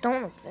there's a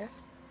stone up there.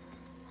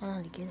 I don't know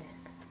how to get it.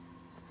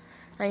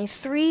 I need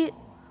 3... Oh,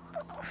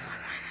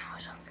 I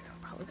was hungry.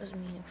 Probably because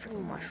I'm eating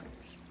freaking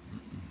mushrooms.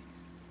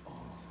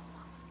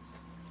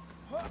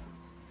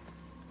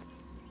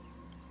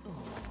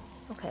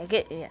 Okay,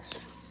 get... Yes.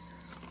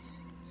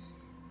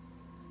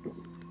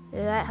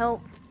 Did that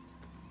help?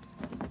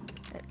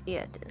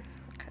 Yeah, it did.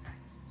 Okay.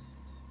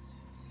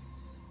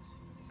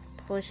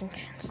 Poison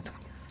chance.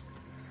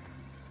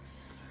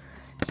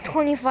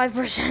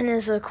 25%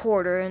 is a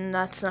quarter, and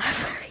that's not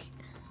very...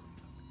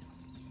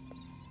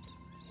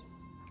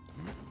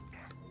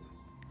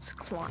 Let's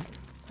climb.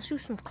 Let's do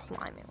some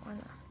climbing. Why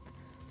not?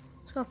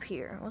 Let's go up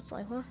here. What's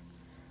like what?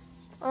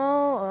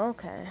 Oh,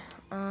 okay.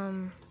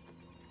 Hold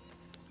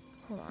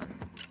on.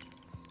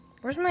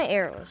 Where's my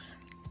arrows?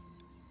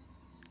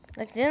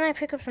 Like, didn't I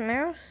pick up some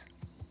arrows?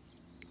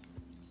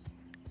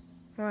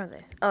 Where are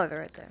they? Oh,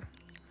 they're right there.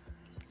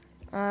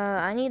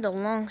 I need a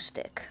long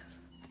stick.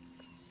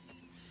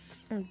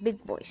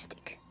 Big boy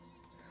stick.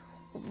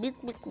 Big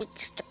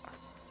stick.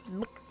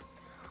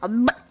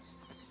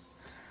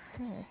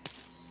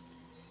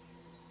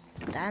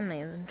 Put that in my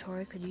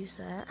inventory. Could use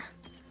that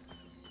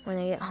when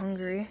I get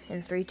hungry.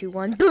 In 3, 2,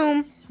 1,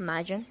 boom!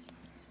 Imagine.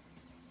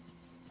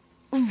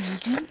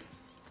 I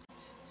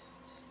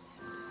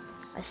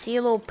see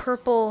a little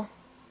purple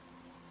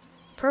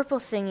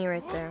thingy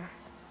right there.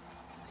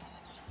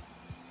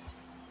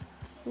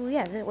 Oh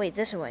yeah. Wait,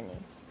 this is what I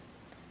need.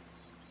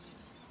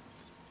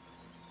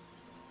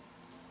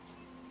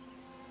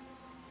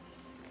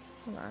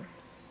 Hold on.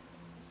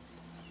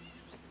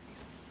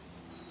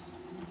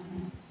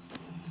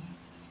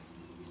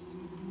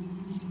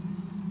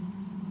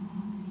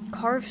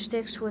 Carve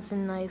sticks with a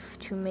knife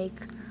to make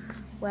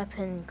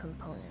weapon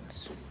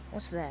components.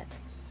 What's that?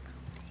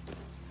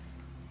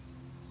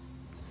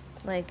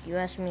 Like, you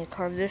asked me to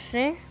carve this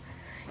thing?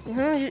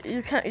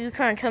 You trying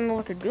to tell me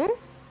what to do?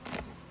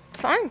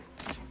 Fine.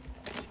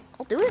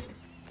 I'll do it.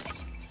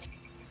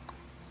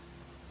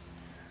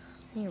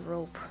 I need a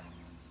rope.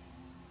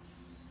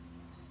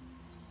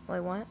 Wait,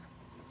 what?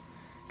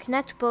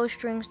 Connect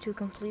bowstrings to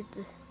complete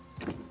the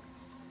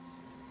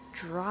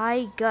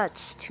dry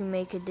guts to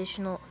make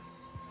additional...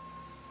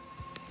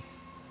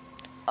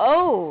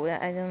 Oh,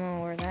 I don't know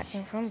where that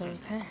came from, but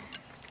okay.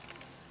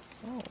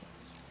 Oh.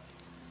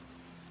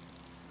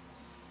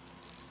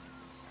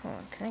 Hold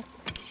on, can I?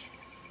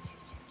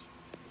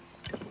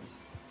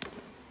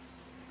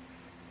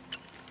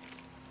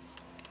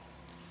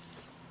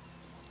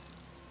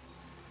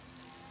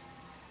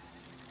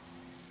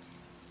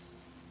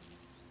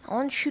 I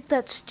want to shoot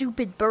that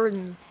stupid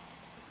bird.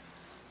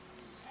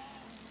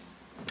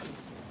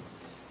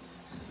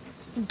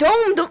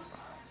 Don't.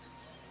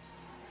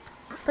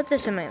 Put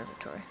this in my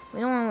inventory. We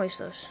don't want to waste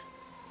those.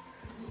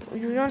 We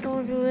don't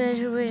want to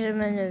waste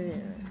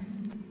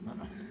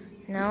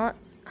Now,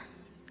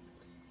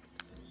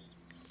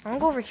 I'm gonna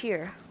go over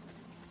here.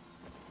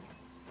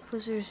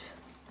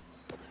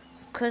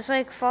 Cause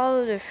like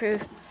follow the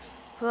truth.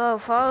 Whoa,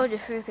 follow the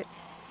freaking.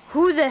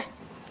 Who the?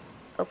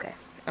 Okay.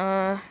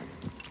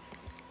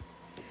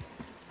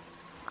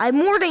 I'm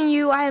more than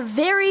you. I have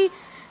very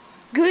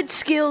good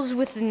skills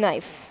with the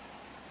knife.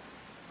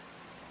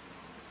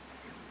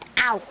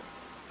 Ow.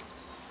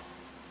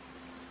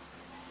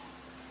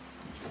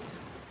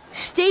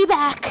 Stay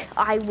back.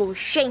 I will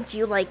shank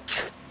you like.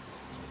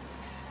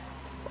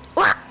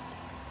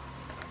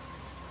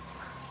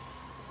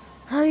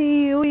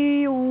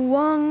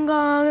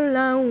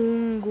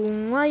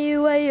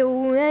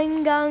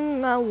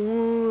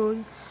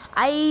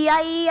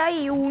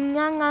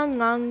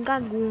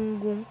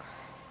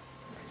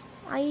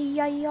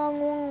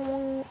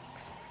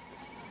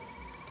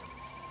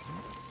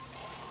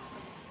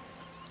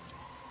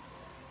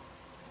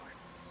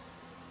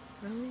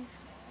 Really?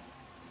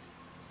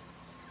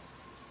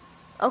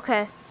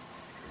 Okay.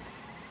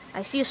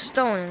 I see a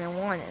stone and I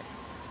want it.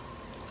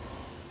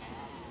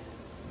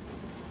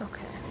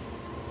 Okay.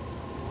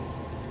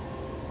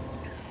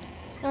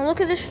 Now look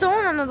at the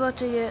stone I'm about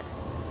to get.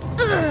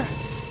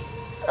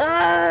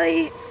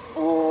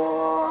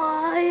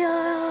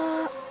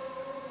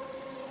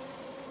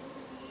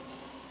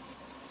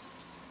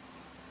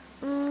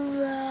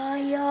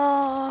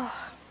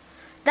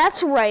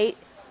 That's right.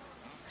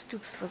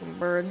 Stupid fucking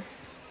bird.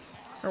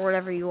 Or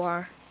whatever you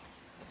are.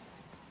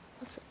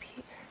 What's up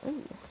here?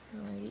 Ooh,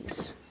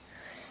 nice.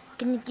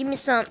 Can you give me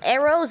some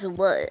arrows or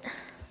what?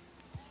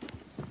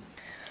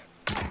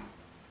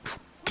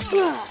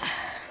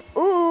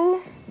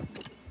 Ooh.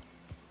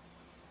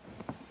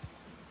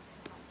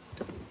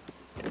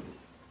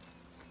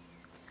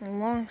 A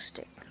long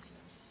stick.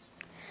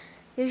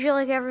 Gives you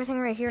like everything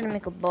right here to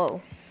make a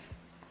bow.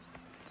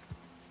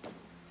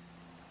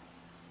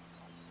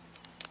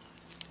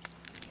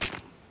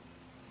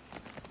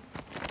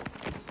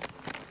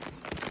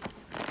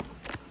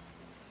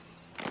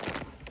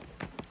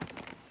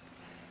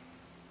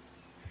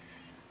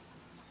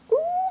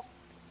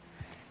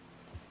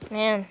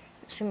 Man,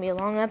 this should be a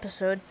long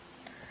episode.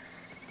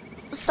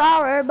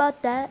 Sorry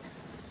about that.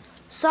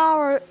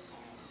 Sorry.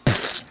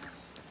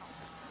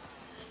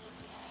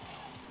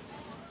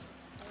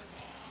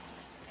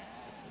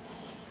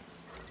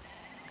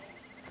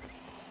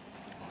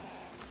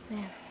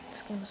 Man,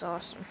 this game is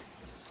awesome.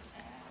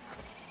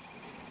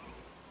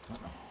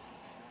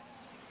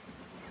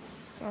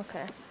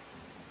 Okay.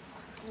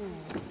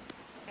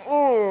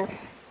 Oh.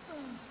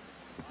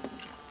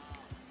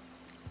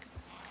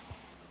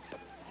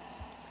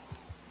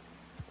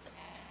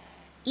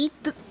 Eat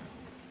the.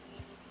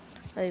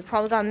 Oh, you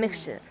probably gotta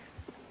mix it.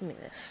 Give me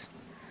this.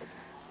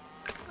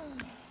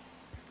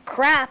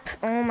 Crap!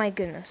 Oh my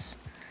goodness.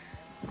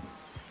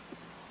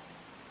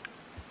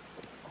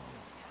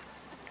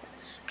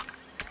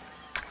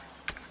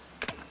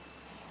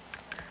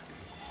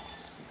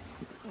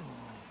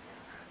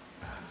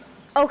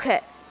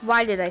 Okay,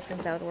 why did I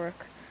think that would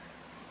work?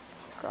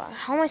 God,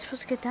 how am I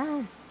supposed to get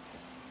down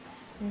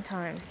in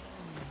time?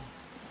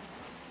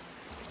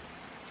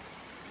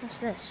 What's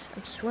this?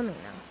 I'm swimming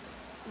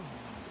now.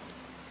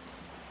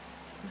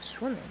 I'm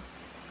swimming.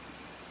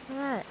 Look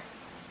at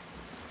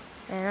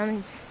that.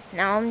 And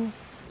now I'm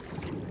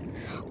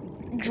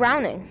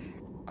drowning.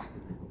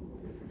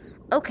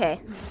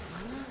 Okay.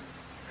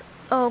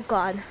 Oh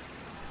God.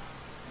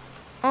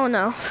 Oh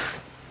no.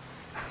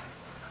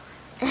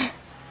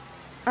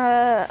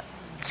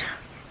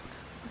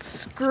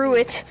 Screw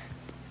it.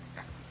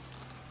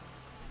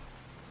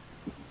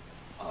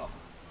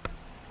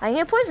 I can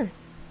get poisoned.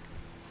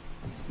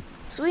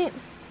 Sweet.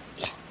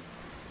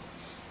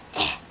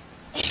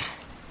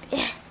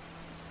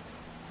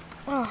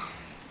 Oh,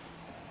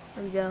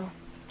 there we go.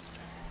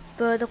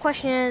 But the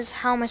question is,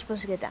 how am I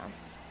supposed to get down?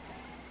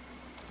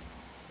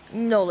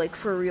 No, like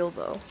for real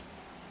though.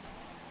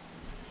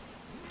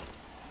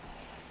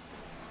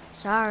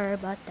 Sorry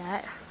about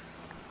that.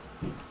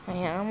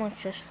 I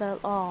almost just fell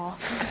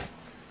off.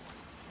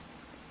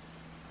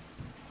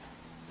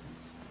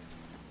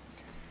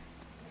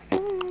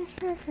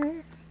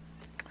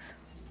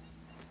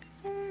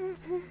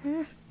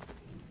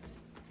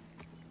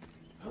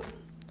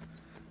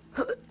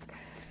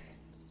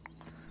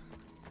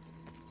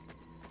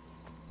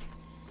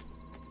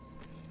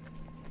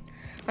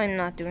 I'm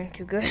not doing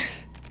too good.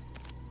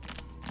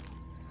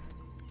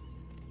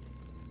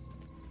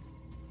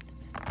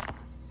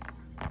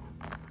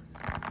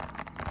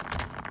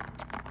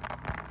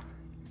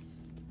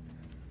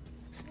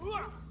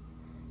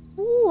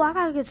 Ooh, I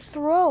got a good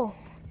throw.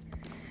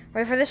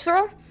 Ready for this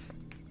throw?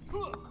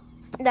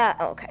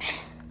 Okay.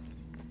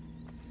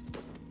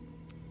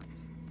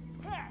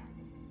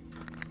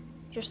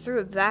 Just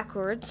threw it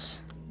backwards.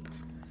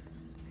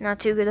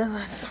 Not too good of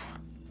a throw.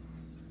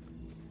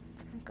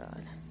 Oh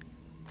God.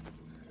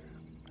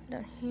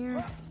 Down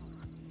here.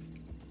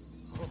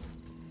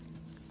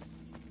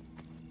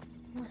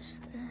 What's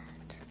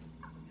that?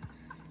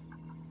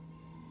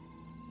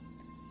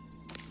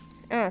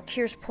 Oh,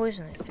 cures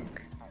poison, I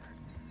think.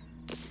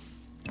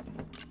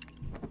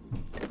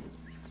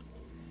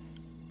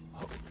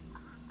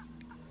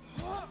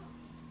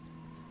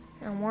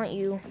 I want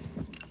you.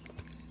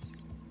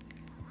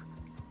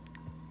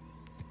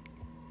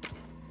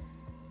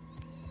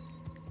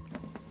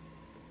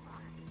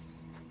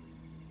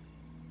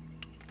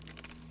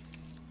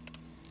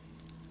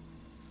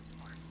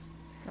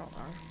 Hold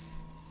on.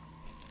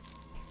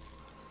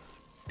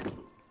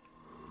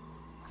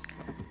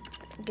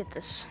 Get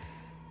this.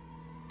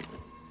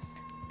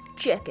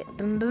 Check it.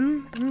 Boom,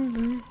 boom, boom,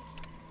 boom.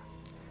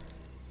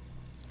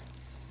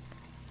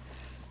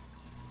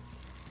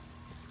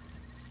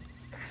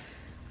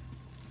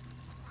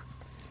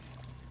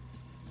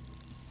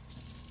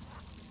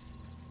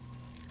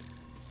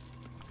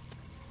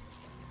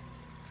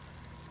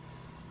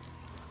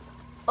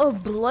 Oh,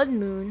 blood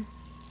moon.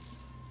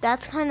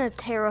 That's kind of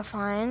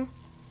terrifying.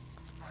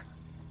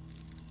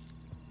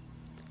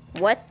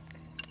 What?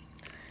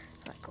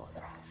 Let go of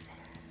the wrong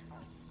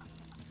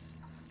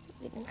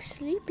thing. Getting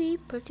sleepy,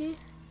 pretty.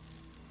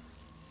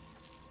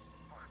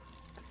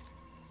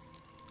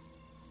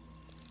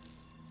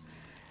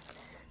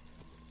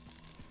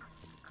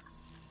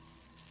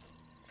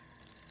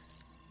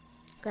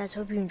 Guys,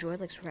 hope you enjoyed.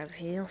 Like, subscribe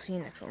if you don't. See you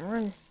next one. We're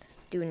gonna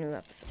do a new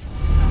episode.